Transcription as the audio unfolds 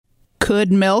Could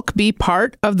milk be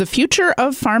part of the future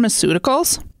of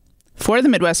pharmaceuticals? For the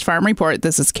Midwest Farm Report,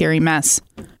 this is Carrie Mess.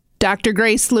 Dr.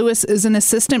 Grace Lewis is an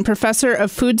assistant professor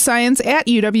of food science at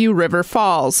UW River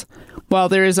Falls. While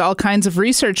there is all kinds of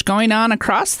research going on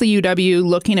across the UW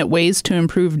looking at ways to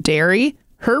improve dairy,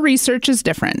 her research is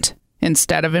different.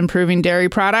 Instead of improving dairy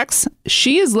products,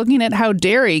 she is looking at how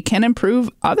dairy can improve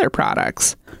other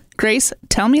products. Grace,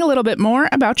 tell me a little bit more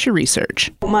about your research.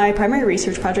 My primary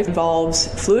research project involves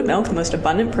fluid milk, the most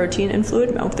abundant protein in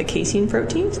fluid milk, the casein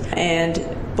proteins. And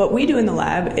what we do in the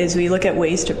lab is we look at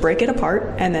ways to break it apart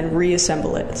and then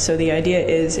reassemble it. So the idea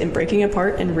is in breaking it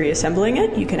apart and reassembling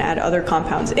it, you can add other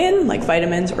compounds in, like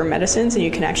vitamins or medicines, and you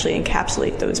can actually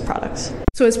encapsulate those products.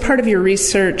 So as part of your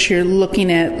research, you're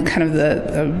looking at kind of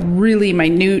the really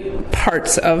minute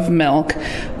parts of milk,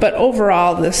 but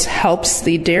overall this helps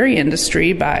the dairy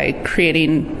industry by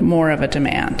creating more of a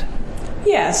demand.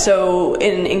 Yeah, so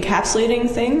in encapsulating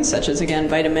things, such as, again,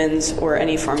 vitamins or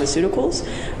any pharmaceuticals,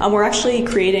 we're actually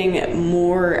creating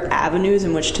more avenues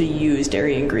in which to use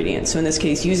dairy ingredients. So in this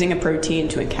case, using a protein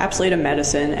to encapsulate a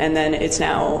medicine, and then it's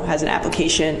now has an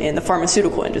application in the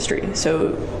pharmaceutical industry.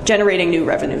 So generating new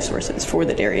revenue sources for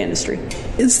the dairy industry.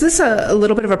 Is this a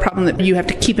little bit of a problem that you have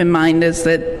to keep in mind, is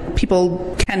that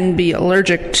people can be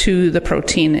allergic to the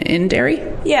protein in dairy?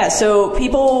 Yeah, so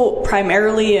people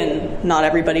primarily, and not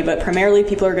everybody, but primarily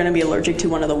people are going to be allergic to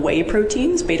one of the whey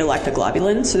proteins,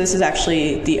 beta-lactoglobulin. So this is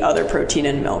actually the other protein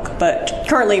in milk. But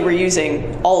currently we're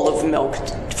using all of milk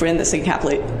in this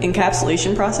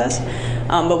encapsulation process.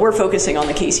 But we're focusing on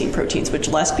the casein proteins, which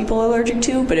less people are allergic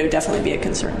to, but it would definitely be a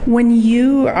concern. When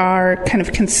you are kind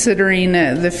of considering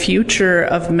the future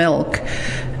of milk,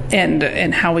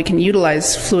 and how we can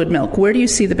utilize fluid milk, where do you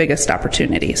see the biggest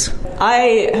opportunities?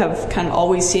 I have kind of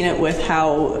always seen it with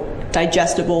how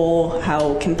digestible,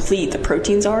 how complete the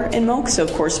proteins are in milk. So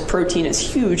of course protein is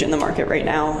huge in the market right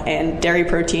now, and dairy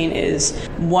protein is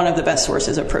one of the best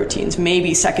sources of proteins,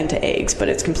 maybe second to eggs, but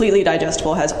it's completely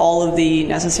digestible, has all of the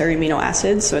necessary amino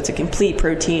acids, so it's a complete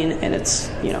protein, and it's,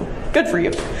 good for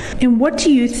you. And what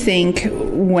do you think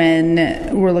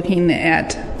when we're looking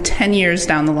at 10 years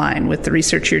down the line with the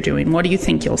research you're doing? What do you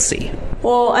think you'll see?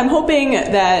 Well, I'm hoping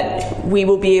that we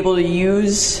will be able to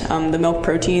use the milk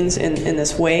proteins in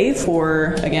this way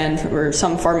for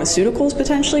some pharmaceuticals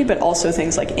potentially, but also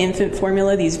things like infant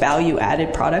formula, these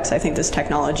value-added products. I think this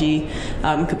technology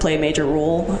could play a major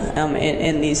role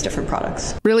in these different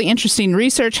products. Really interesting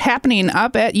research happening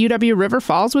up at UW River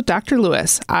Falls with Dr.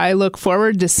 Lewis. I look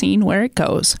forward to seeing where it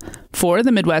goes. For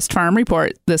the Midwest Farm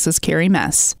Report, this is Carrie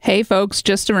Mess. Hey folks,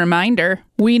 just a reminder,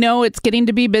 we know it's getting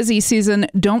to be busy season.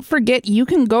 Don't forget you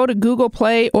can go to Google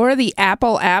Play or the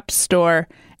Apple App Store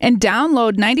and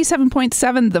download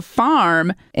 97.7 The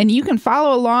Farm, and you can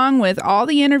follow along with all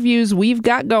the interviews we've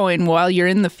got going while you're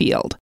in the field.